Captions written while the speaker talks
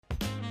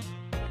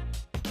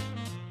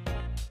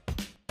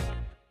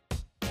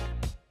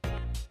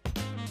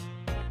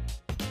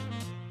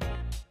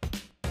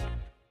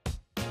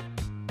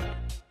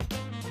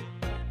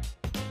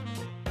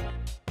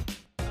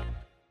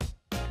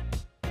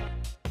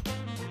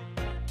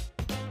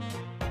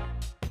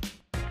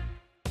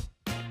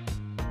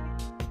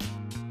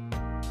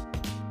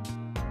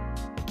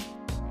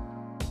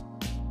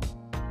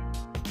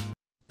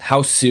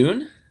How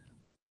soon?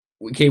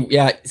 Okay,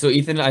 yeah. So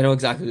Ethan, I know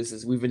exactly what this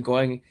is. We've been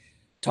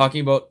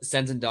talking about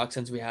Sens and Ducks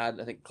since we had,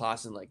 I think,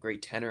 class in like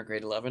grade 10 or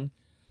grade 11.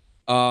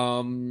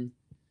 Um,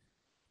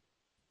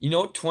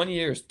 20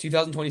 years,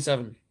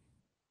 2027.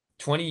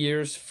 20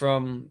 years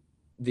from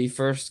the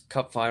first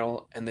cup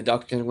final, and the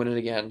Ducks gonna win it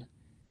again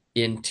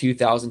in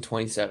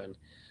 2027.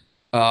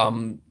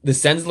 The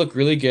Sens look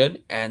really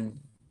good,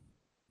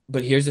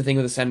 but here's the thing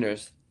with the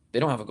Senders, they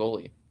don't have a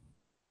goalie.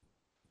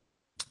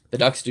 The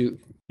Ducks do.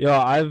 Yo,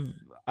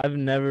 I've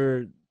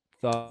never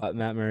thought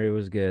Matt Murray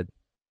was good.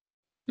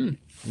 Hmm.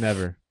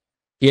 Never.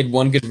 He had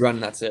one good run,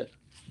 and that's it.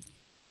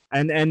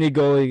 And any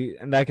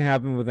goalie, and that can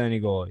happen with any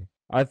goalie.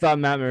 I thought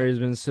Matt Murray's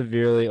been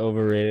severely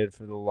overrated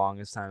for the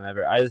longest time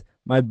ever.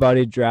 My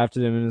buddy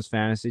drafted him in his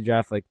fantasy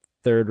draft like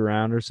third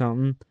round or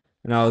something,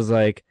 and I was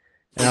like,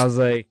 yeah,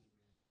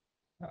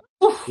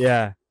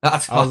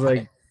 That's I was high.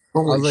 like,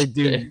 Holy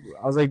shit.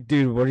 I was like,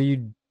 dude, what are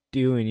you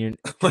doing? You're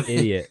an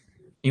idiot.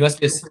 He must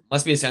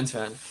be a Sens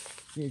fan.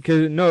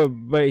 Cause no,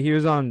 but he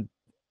was on.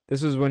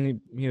 This was when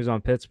he was on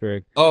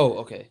Pittsburgh. Oh,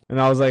 okay. And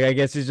I was like, I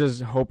guess he's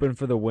just hoping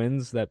for the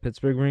wins that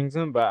Pittsburgh brings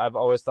him. But I've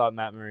always thought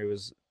Matt Murray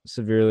was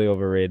severely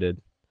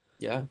overrated.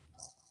 Yeah.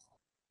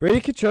 Brady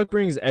Tkachuk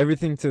brings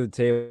everything to the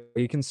table.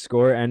 He can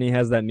score, and he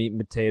has that meat and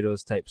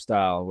potatoes type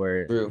style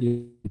where True.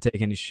 he can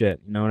take any shit.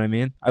 You know what I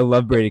mean? I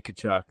love Yeah, Brady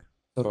Tkachuk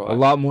so do a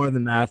lot more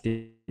than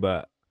Matthew,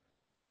 but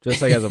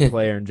just like as a I.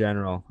 player in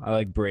general, I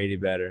like Brady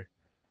better.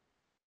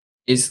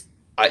 Is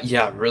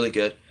Yeah, really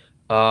good.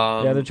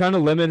 Yeah, they're Um, trying to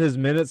limit his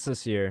minutes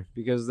this year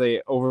because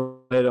they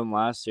overplayed him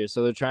last year.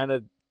 So they're trying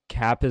to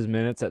cap his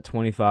minutes at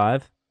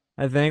 25.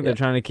 I think yeah. they're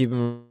trying to keep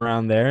him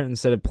around there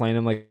instead of playing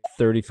him like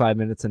 35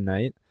 minutes a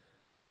night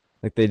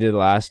like they did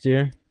last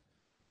year.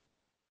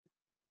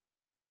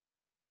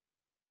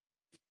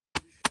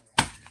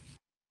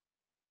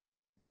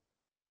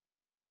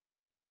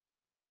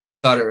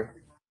 Sutter.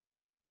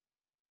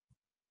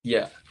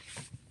 Yeah.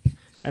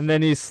 And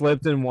then he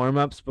slipped in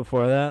warm-ups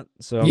before that,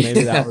 so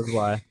maybe that Yeah. was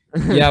why.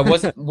 Yeah,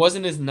 it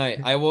wasn't his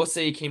night. I will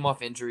say he came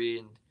off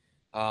injury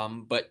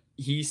and but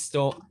he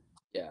still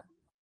yeah.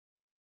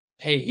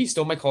 Hey, he's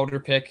still my Calder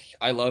pick.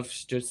 I love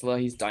Stützle.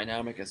 He's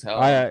dynamic as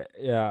hell and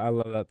I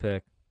love that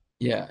pick.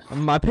 yeah.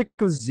 My pick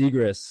was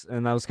Zegras,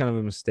 and that was kind of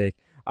a mistake.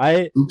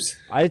 I Oops.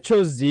 I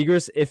chose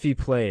Zegras if he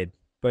played,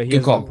 but he Good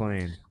hasn't been call.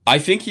 playing. I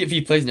think if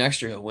he plays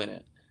next year, he'll win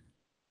it.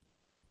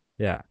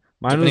 Yeah.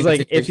 Mine was Depending on the like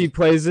if he situation.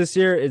 plays this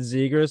year, it's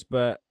Zegras,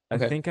 but I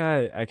Okay. think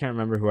I can't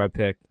remember who I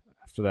picked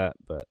after that,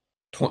 but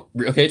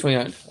Okay,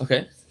 29.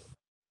 Okay.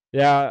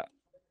 yeah,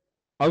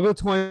 I'll go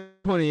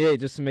 2028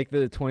 just to make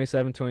the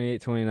 27,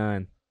 28,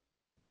 29.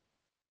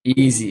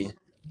 Easy.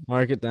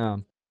 Mark it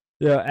down.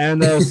 Yeah,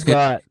 and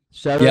Scott,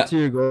 shout out Yeah. to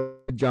your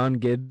goalie, John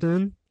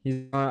Gibson.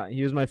 He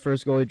was my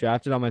first goalie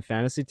drafted on my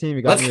fantasy team.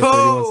 He got Let's me a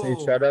 31 save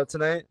go. shutout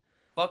tonight.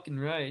 Fucking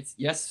right.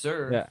 Yes,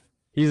 sir. Yeah.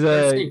 He's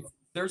Third a save.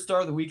 Third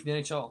star of the week in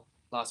the NHL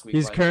last week,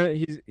 he's by the way.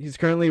 current he's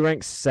currently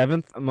ranked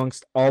 7th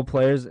amongst all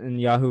players in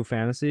Yahoo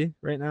Fantasy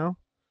right now.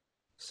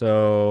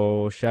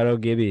 So shout out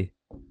Gibby.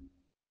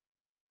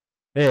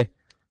 Hey,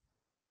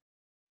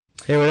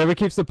 hey, whatever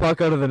keeps the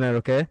puck out of the net,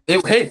 okay?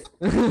 Hey,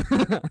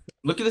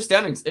 look at the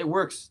standings. It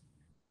works.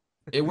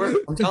 It works.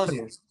 I'm telling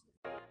you.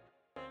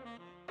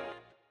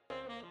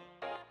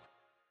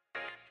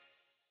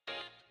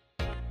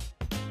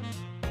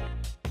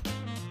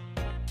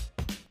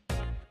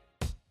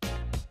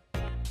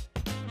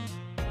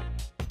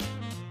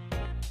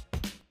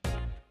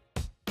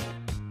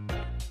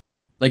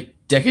 Like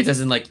decades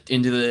as in like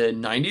into the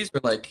 90s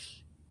or like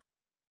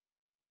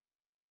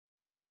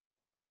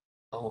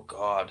oh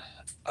god.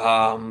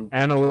 Oh,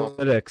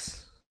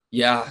 Analytics.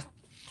 yeah,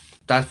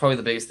 that's probably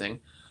the biggest thing.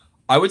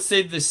 I would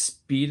say the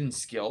speed and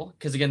skill,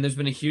 because again, there's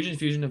been a huge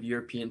infusion of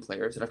European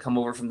players that have come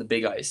over from the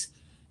big ice,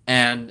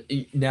 and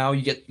now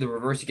you get the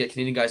reverse. You get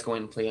Canadian guys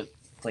going and playing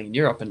in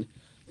Europe, and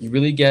you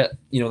really get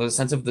the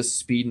sense of the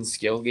speed and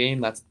skill game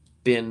that's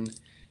been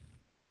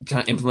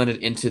kind of implemented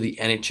into the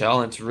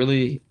NHL, and it's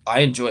really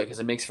I enjoy it because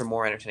it makes for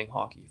more entertaining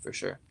hockey for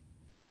sure.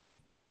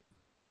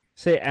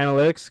 Say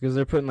analytics because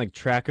they're putting like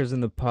trackers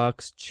in the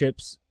pucks,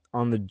 chips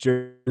on the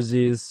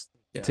jerseys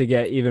Yeah, to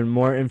get even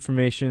more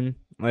information.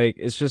 Like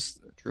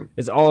true.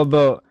 it's all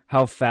about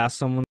how fast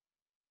someone.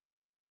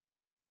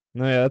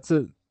 No, yeah, that's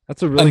a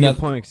really good Another,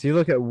 point. Because you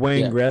look at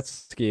Wayne yeah,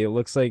 Gretzky, it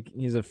looks like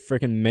he's a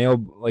freaking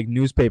mail like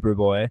newspaper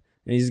boy,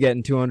 and he's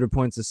getting 200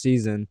 points a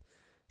season.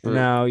 And true.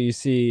 now you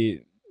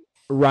see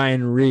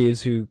Ryan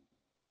Reeves, who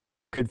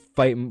could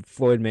fight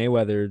Floyd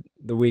Mayweather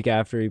the week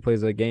after he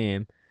plays a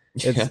game.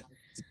 Yeah.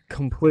 It's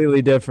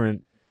completely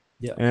different.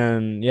 Yeah.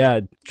 And yeah,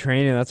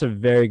 training, that's a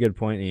very good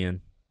point, Ian.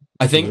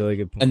 I That's a think really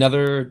good point.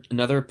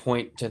 another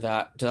point to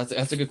that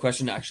that's a good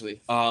question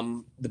actually.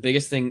 The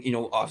biggest thing,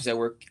 obviously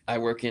I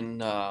work in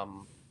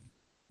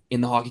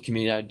the hockey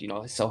community.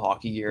 I sell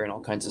hockey gear and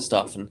all kinds of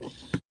stuff, and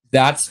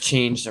that's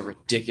changed a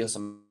ridiculous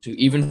amount too.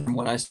 Even from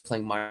when I was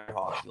playing minor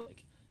hockey,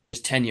 like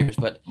just 10 years,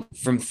 but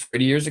from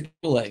 30 years ago,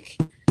 like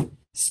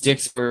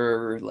sticks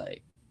were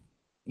like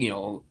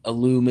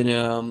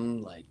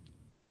aluminum, like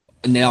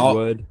now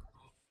Wood.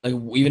 like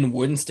even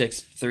wooden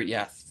sticks 30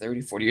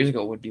 40 years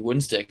ago would be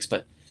wooden sticks,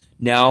 but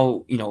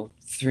now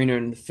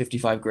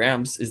 355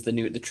 grams is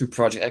the true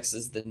Project X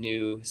is the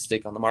new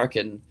stick on the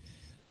market, and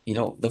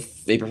the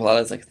Vapor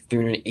Pilot is like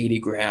 380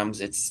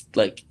 grams. It's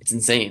like it's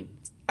insane.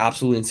 It's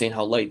absolutely insane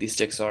how light these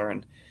sticks are,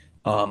 and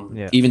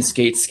Yeah. even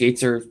skates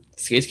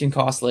can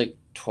cost like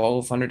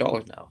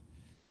 $1,200 now,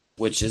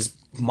 which is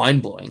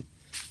mind blowing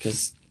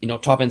because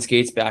top end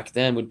skates back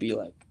then would be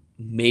like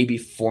maybe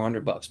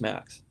 $400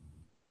 max,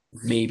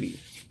 maybe.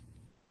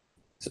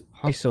 So,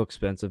 Hockey's so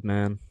expensive,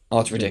 man. oh,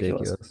 it's It's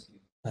ridiculous. ridiculous.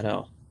 I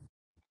know.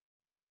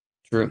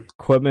 True.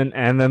 Equipment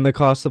and then the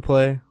cost to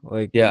play.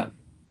 Like, Yeah.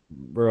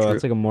 bro, True.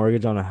 that's like a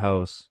mortgage on a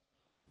house.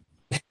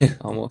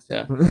 Almost.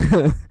 Yeah.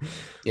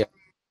 Yeah.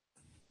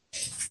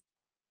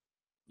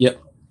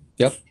 Yep.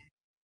 Yep.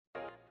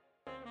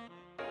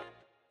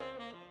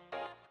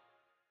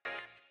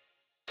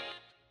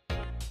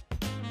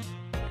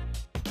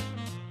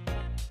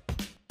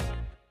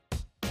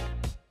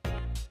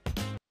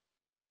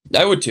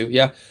 I would too.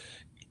 Yeah.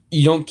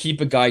 You don't keep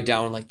a guy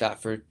down like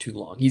that for too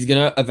long. He's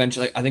gonna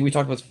eventually. I think we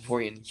talked about this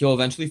before, Ian. He'll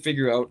eventually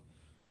figure out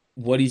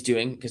what he's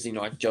doing because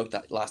I joked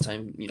that last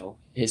time.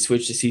 His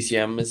switch to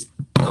CCM has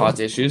caused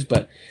issues,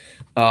 but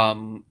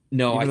no,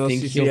 I Even though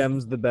think he'll.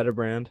 CCM's the better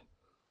brand,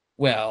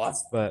 Well,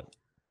 but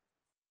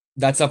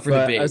that's up for but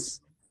a debate. s-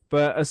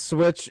 but a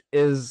Switch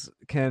is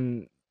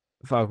can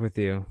fuck with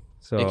you.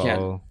 It can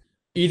So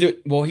either.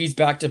 Well, he's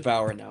back to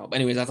Bauer now. But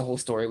anyways, that's a whole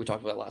story we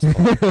talked about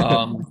last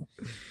call.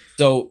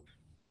 So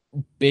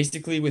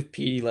basically with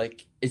Petey,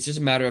 like it's just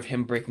a matter of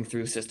him breaking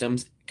through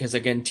systems because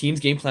again,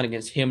 teams game plan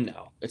against him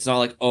now. It's not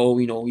like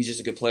he's just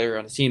a good player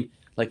on his team.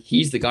 Like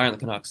he's the guy on the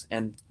Canucks,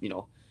 and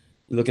you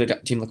look at a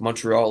team like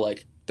Montreal,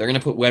 like they're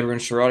gonna put Weber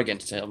and Sherrod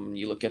against him.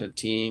 You look at a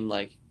team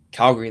like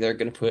Calgary, they're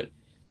gonna put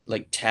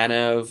like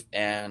Tanev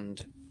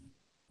and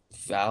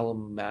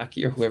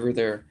Valimaki or whoever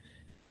they're.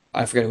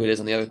 I forget who it is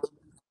on the other.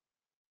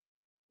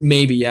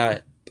 Maybe yeah,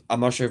 I'm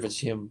not sure if it's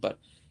him, but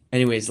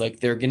anyways, like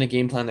they're gonna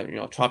game plan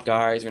that top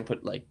guys, are gonna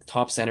put like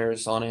top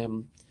centers on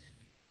him.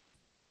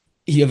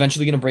 He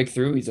eventually going to break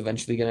through. He's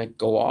eventually going to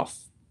go off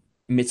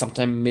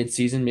sometime mid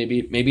season.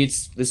 Maybe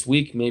it's this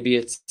week. Maybe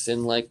it's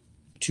in like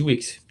 2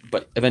 weeks.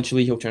 But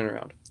eventually he'll turn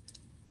around.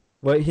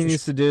 what he For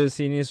needs sure. to do is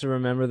he needs to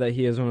remember that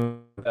he is one of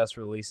the best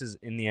releases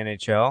in the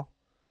NHL.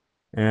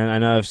 And I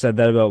know I've said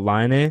that about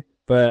Line,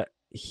 but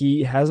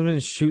he hasn't been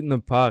shooting the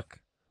puck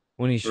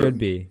when he should True.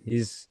 be.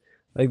 He's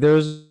like there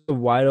was a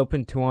wide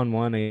open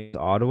 2-on-1 against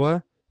Ottawa,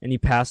 and he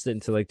passed it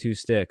into like two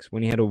sticks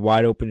when he had a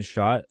wide open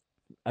shot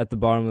at the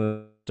bottom of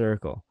the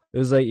circle. It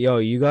was like, yo,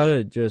 you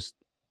gotta just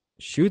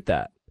shoot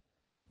that.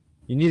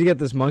 You need to get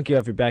this monkey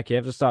off your back. You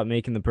have to stop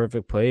making the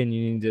perfect play, and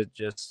you need to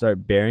just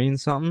start burying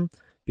something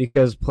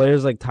because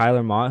players like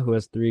Tyler Mott, who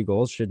has 3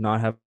 goals, should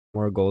not have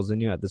more goals than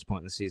you at this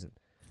point in the season.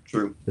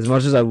 True. As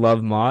much as I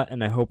love Mott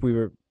and I hope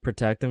we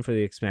protect him for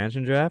the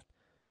expansion draft,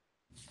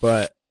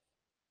 but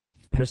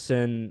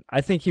Pearson,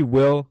 I think he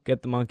will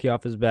get the monkey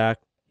off his back.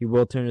 He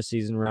will turn the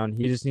season around.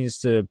 He just needs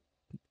to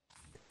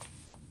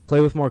play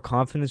with more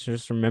confidence and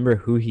just remember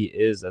who he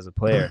is as a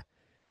player.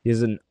 He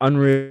has an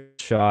unreal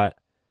shot,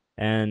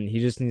 and he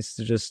just needs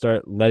to just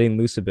start letting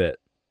loose a bit.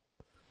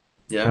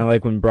 Kind Yeah. of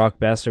like when Brock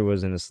Besser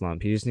was in a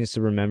slump. He just needs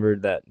to remember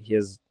that he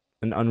has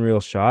an unreal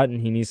shot, and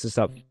he needs to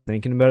stop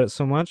thinking about it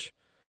so much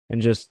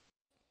and just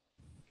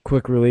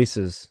quick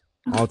releases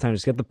all the time.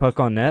 Just get the puck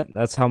on net.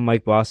 That's how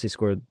Mike Bossy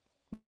scored.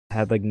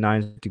 Had like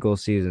 9 50 goal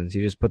seasons.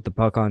 He just put the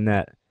puck on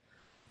net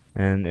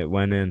and it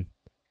went in.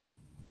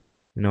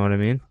 You know what I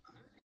mean?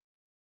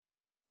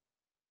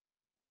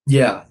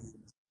 Yeah.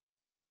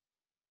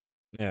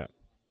 Yeah.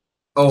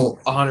 Oh,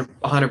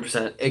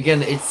 100%.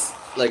 Again, it's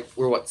like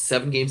we're what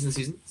 7 games in the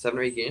season, 7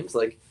 or 8 games.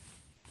 Like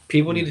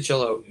people need Yeah. to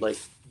chill out. Like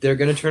they're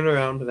gonna turn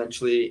around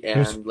eventually,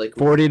 There's and like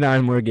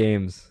 49 more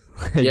games.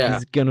 Like yeah,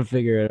 he's gonna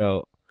figure it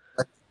out.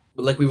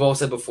 like we've all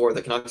said before,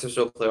 the Canucks are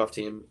still a playoff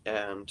team,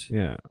 and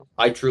Yeah.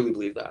 I truly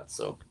believe that.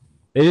 So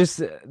They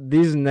just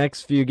these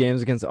next few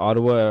games against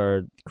Ottawa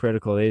are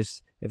critical.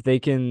 If they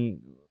can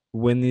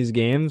win these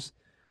games,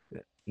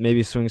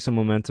 maybe swing some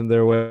momentum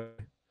their way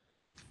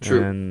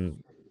true,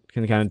 and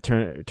can kind of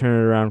turn it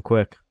around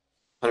quick.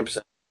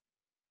 100%.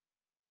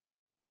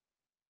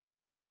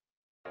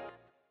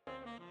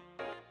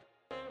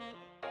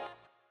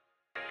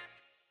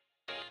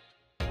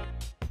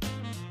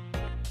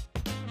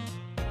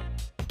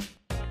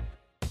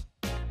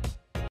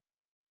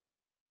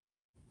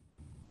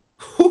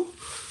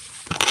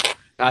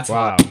 That's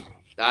hot. Wow.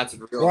 That's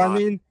real Well, hot.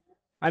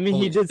 I mean, he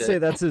Holy did say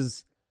shit. that's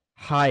his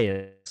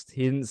highest.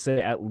 He didn't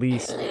say at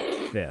least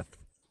fifth.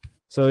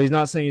 So he's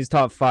not saying he's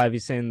top five.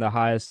 He's saying the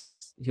highest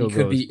He he'll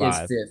could go is be is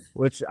five, fifth.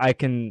 which I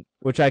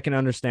can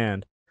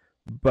understand.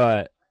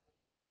 But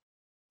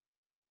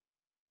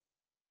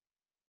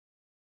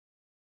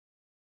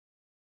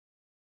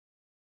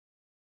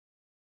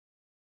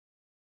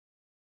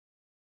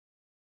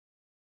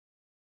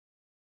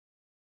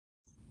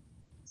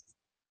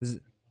Z-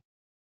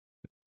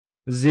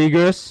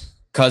 Zegers,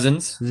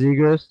 Cousins,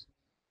 Zegers,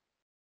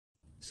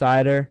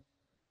 Cider,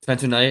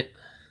 Spencer Knight.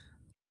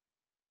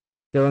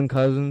 Dylan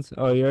Cousins.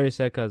 Oh, you already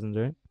said Cousins,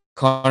 right?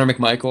 Connor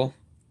McMichael.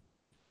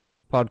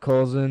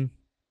 Podkolzin,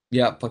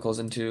 Yeah,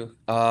 Podkolzin too.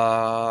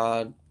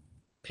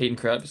 Peyton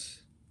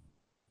Krebs.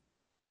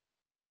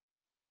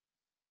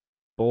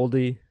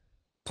 Boldy.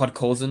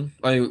 Podkolzin.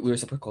 Oh, we were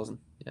saying Podkolzin.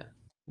 Yeah.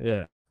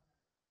 Yeah.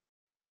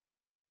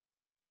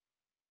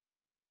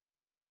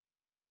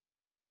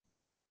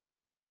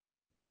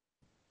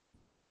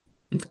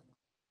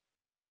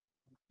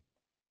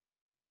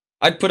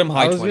 I'd put him I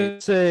high was 20.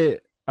 gonna say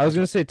I High was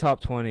gonna 20. say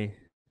top 20.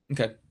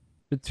 Okay.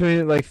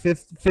 Between like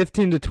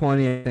 15 to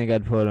 20, I think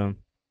I'd put him.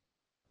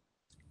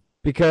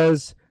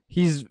 Because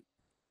he's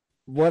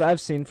what I've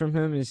seen from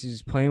him is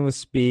he's playing with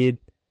speed.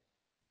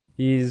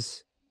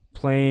 He's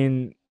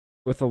playing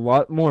with a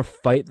lot more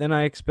fight than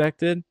I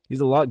expected. He's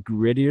a lot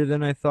grittier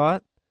than I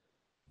thought.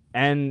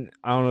 And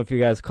I don't know if you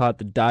guys caught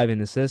the diving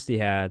assist he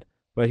had,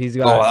 but Oh,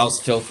 that was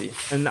filthy.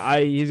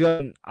 he's got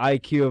an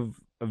IQ of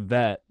a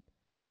vet.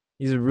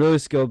 He's a really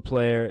skilled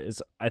player.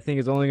 I think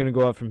it's only gonna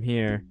go up from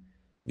here.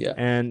 Yeah.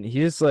 And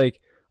he's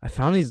like I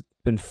found he's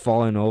been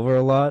falling over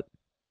a lot.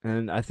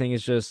 And I think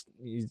it's just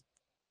he's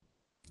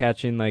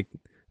catching like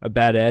a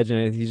bad edge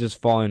and he's just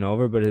falling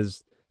over, but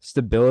his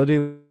stability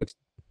looks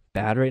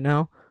bad right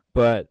now.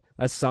 But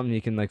that's something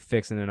you can like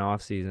fix in an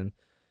off season.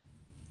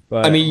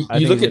 I But mean, I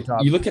think he's a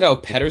top you look at how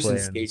 50 Pedersen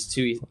player. skates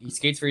too. He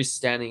skates where he's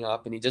standing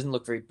up, and he doesn't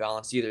look very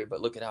balanced either.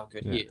 But look at how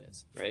good he Yeah.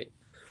 is, right?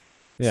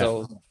 Yeah.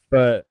 So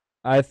But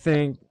I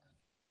think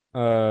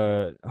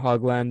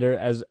Hoglander,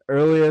 as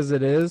early as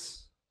it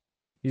is,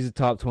 he's a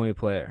top 20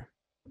 player.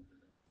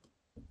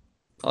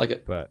 I like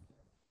it. But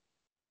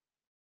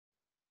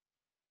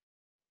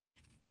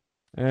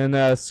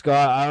and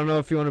Scott, I don't know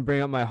if you want to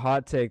bring up my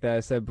hot take that I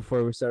said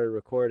before we started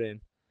recording, You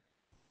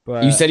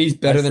but said he's I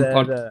better than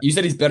said You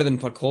said he's better than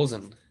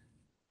Podkolzin.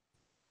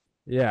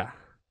 yeah.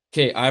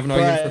 Okay, I have an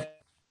argument for.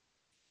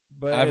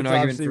 But I but have an it's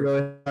argument obviously for.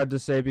 really hard to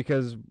say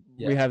because we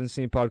Yeah. haven't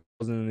seen Podkolzin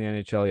in the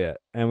NHL yet,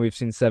 and we've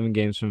seen 7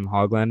 games from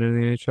Hoglander in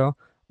the NHL.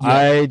 Yeah.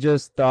 I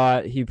just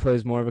thought he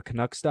plays more of a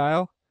Canuck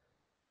style,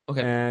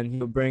 Okay. and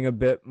he'll bring a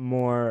bit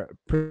more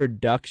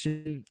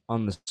production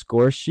on the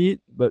score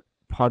sheet, but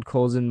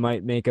Podkolzin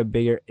might make a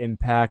bigger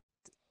impact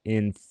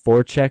in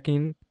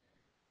forechecking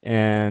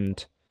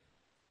and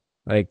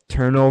like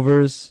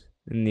turnovers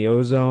in the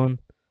ozone,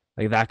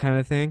 like that kind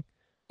of thing.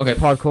 Okay.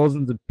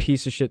 Podkolzin's a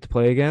piece of shit to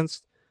play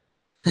against,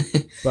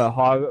 but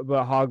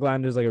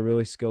Hoglander's like a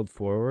really skilled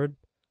forward.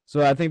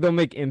 So I think they'll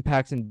make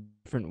impacts in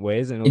different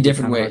ways, and it'll In be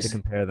different kind of hard to ways.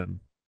 compare them.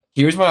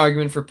 Here's my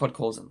argument for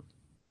Podkolzin.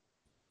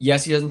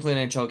 Yes, he doesn't play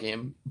an NHL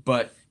game,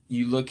 but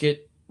you look at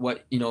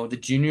what the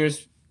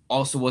juniors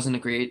also wasn't a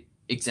great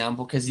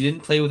example because he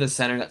didn't play with a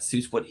center that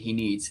suits what he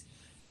needs.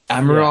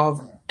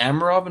 Amarov and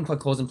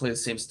Podkolzin play the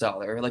same style.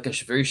 They're like a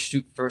very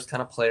shoot first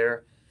kind of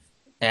player,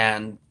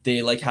 and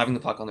they like having the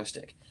puck on their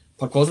stick.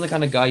 Podkolzin the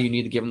kind of guy you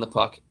need to give him the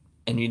puck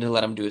and you need to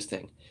let him do his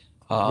thing.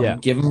 Yeah.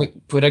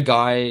 Put a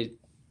guy,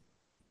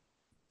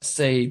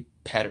 say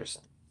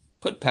Pedersen.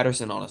 Put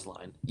Pedersen on his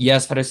line.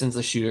 Yes, Pedersen's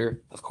a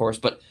shooter, of course,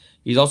 but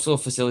he's also a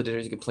facilitator.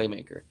 He's a good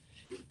playmaker.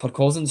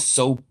 Podkolzin's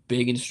so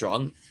big and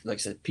strong, like I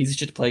said, piece of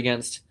shit to play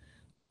against.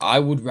 I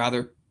would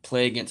rather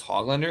play against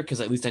Hoglander because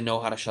at least I know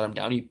how to shut him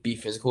down. He'd be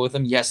physical with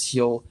him. Yes,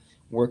 he'll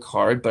work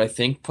hard, but I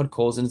think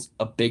Podkolzin's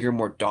a bigger,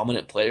 more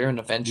dominant player, and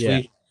eventually,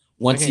 I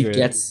once can he agree with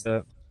gets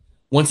that.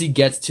 once he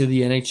gets to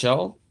the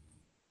NHL,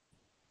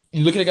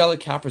 you look at a guy like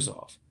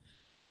Kaprizov.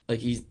 Like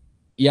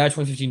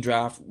 2015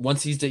 draft.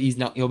 Once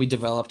he'll be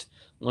developed.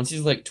 Once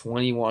he's like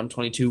 21,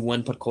 22,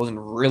 when Podkolzin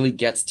really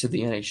gets to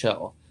the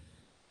NHL,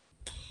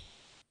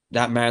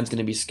 that man's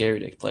gonna be scary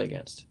to play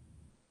against.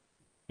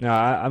 No,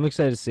 I'm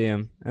excited to see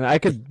him, and I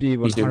could be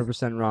Me too.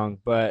 100% wrong,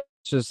 but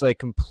it's just like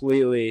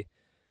completely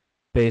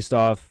based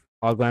off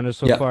Hoglander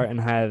so Yeah. far, and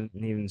I hadn't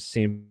even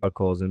seen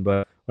Podkolzin.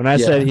 But when I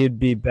Yeah. said he'd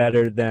be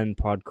better than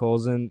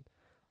Podkolzin,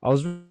 I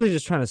was really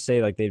just trying to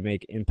say like they'd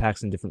make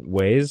impacts in different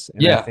ways,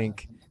 and I Yeah.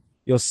 think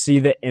you'll see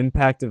the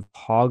impact of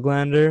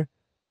Hoglander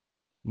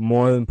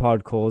more than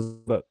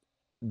Podkolzin, but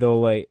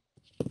they'll like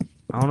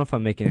I don't know if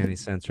I'm making any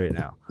sense right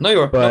now, No, you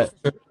are. but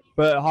No,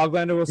 but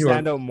Hoglander will you are.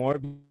 stand out more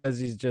because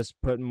he's just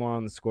putting more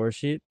on the score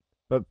sheet.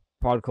 But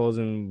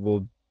Podkolzin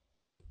will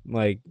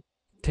like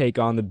take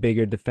on the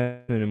bigger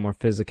defenseman and more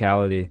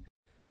physicality.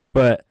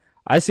 But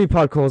I see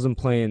Podkolzin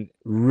playing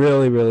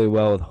really, really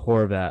well with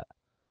Horvat.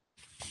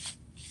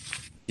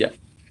 Yeah, me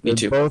They're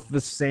too. both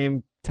the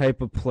same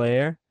type of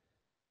player,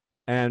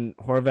 and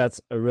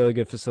Horvat's a really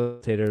good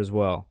facilitator as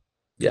well.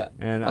 Yeah,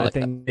 And I I like that.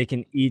 think they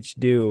can each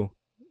do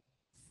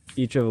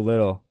each of a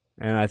little,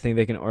 and I think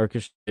they can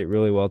orchestrate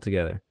really well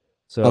together.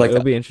 So I like it'll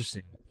that. be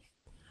interesting.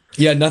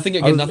 Yeah,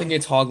 nothing I was nothing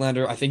against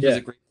Hoglander. I think he's yeah.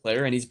 a great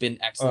player and he's been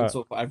excellent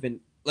so far. I've been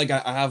like I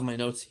have my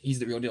notes. He's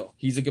the real deal.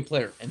 He's a good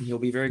player and he'll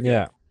be very good.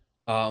 Yeah.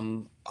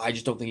 I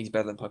just don't think he's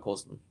better than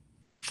Podkolzin.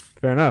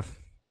 Fair enough.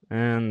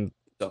 And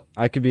So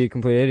I could be a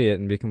complete idiot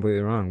and be completely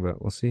wrong,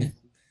 but we'll see.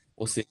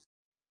 we'll see.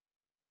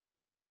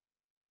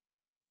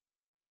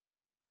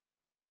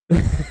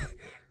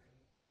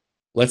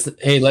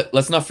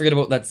 Let's not forget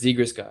about that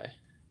Zegras guy.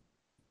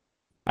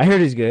 I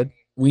heard he's good.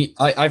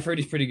 I've heard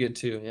he's pretty good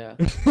too. Yeah.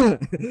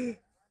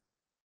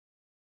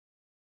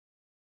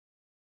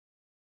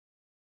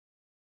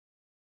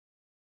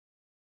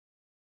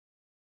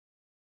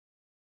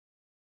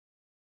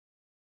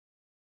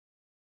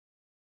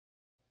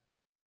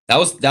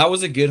 That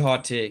was a good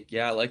hot take.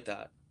 Yeah, I like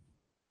that.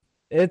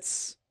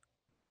 It's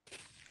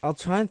I'll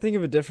try and think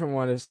of a different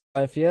one.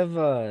 If you have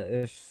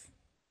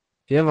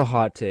a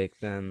hot take,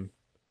 then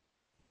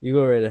you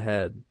go right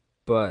ahead.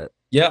 But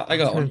Yeah, I I'm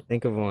got trying one. to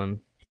think of one.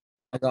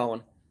 I got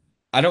one.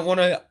 I don't want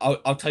to.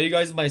 I'll tell you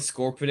guys my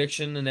score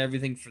prediction and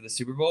everything for the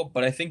Super Bowl,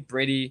 but I think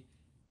Brady.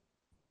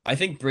 I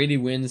think Brady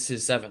wins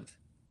his seventh.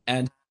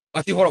 And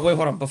actually, hold on, wait,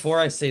 hold on. Before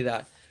I say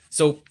that,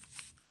 so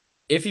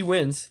if he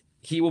wins,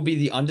 he will be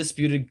the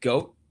undisputed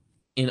GOAT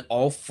in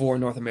all four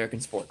North American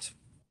sports.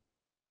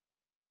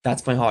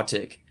 That's my hot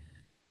take.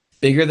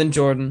 Bigger than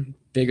Jordan,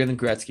 bigger than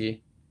Gretzky,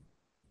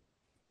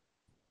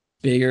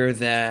 bigger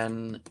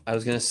than I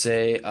was gonna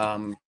say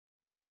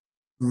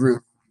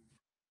Ruth.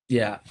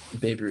 Yeah,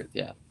 Babe Ruth.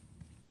 Yeah.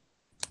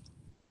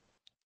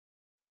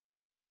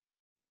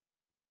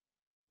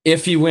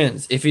 If he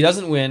wins, if he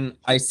doesn't win,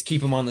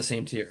 keep him on the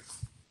same tier.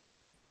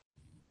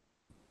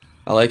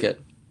 I like it.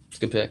 It's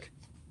a good pick.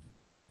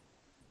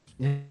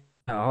 Yeah,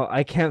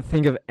 I can't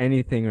think of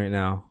anything right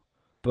now.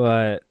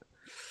 But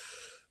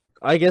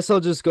I guess I'll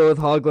just go with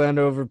Hoglander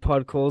over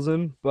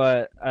Podkolzin,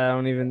 but I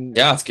don't even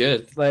Yeah, it's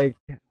good. like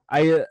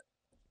I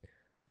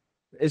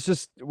it's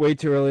just way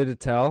too early to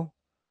tell,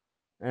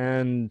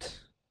 and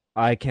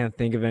I can't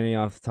think of any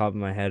off the top of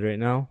my head right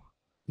now.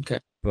 Okay.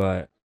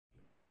 But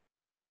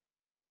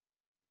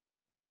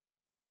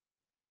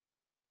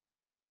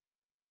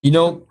You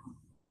know,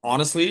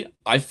 honestly,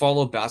 I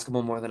follow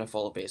basketball more than I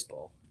follow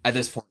baseball at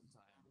this point.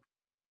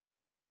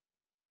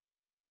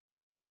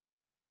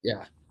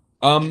 Yeah.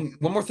 One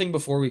more thing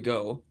before we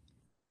go.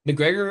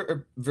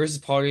 McGregor versus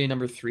Poirier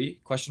number three?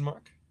 Question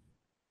mark.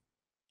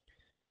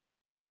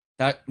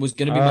 That was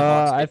gonna be my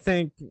hot I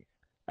take.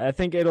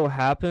 think it'll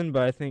happen,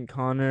 but I think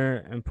Connor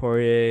and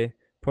Poirier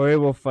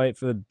will fight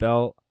for the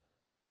belt,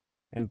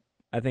 and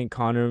I think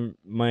Connor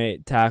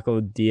might tackle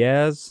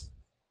Diaz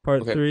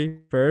part Okay, 3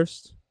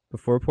 first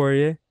before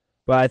Poirier,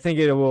 but I think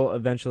it will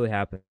eventually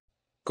happen.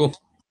 cool.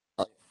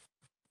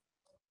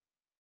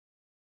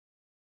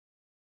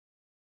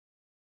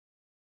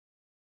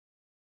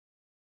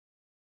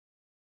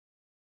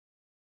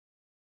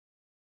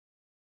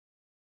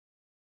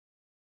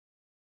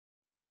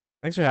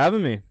 Thanks for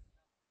having me.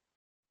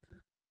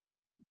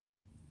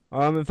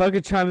 If I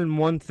could chime in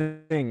one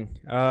thing,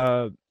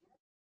 go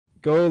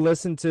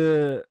listen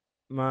to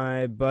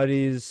my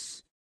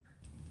buddy's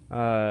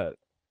uh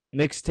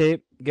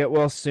mixtape, Get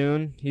Well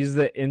Soon. He's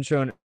the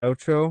intro and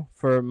outro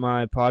for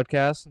my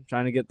podcast. I'm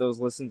trying to get those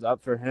listens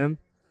up for him.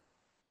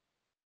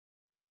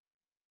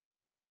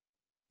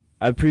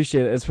 I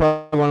appreciate it. It's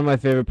probably one of my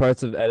favorite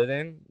parts of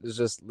editing is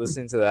just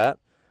listening to that.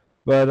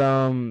 But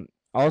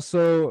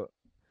also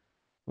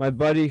my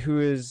buddy who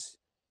is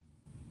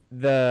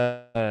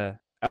the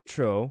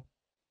outro,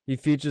 he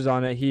features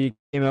on it. He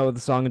came out with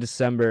a song in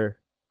December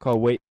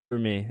called Wait for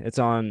Me. It's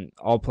on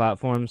all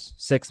platforms.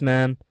 Six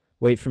Man,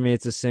 Wait for Me,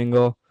 it's a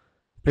single.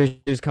 Pretty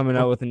sure he's coming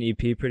out Cool. with an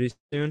EP pretty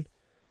soon.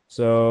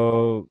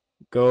 So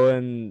go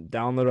and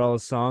download all the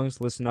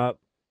songs, listen up.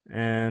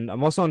 And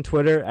I'm also on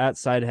Twitter at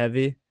Side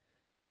Heavy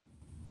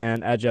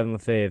and at Jevin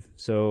LaFave.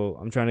 So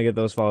I'm trying to get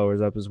those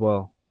followers up as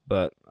well.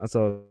 But that's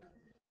all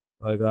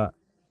I got.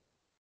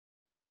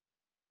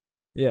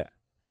 Yeah.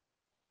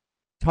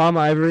 Tom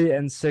Ivory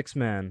and Six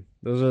Man.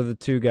 Those are the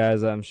two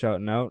guys I'm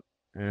shouting out.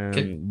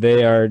 Okay. And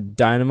they are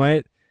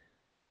dynamite.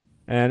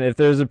 And if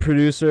there's a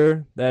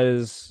producer that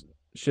is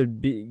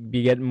should be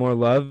getting more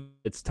love,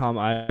 it's Tom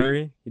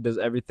Ivory. He does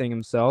everything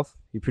himself.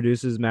 He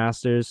produces,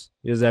 masters,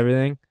 he does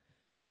everything.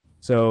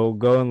 So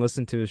go and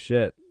listen to his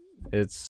shit. It's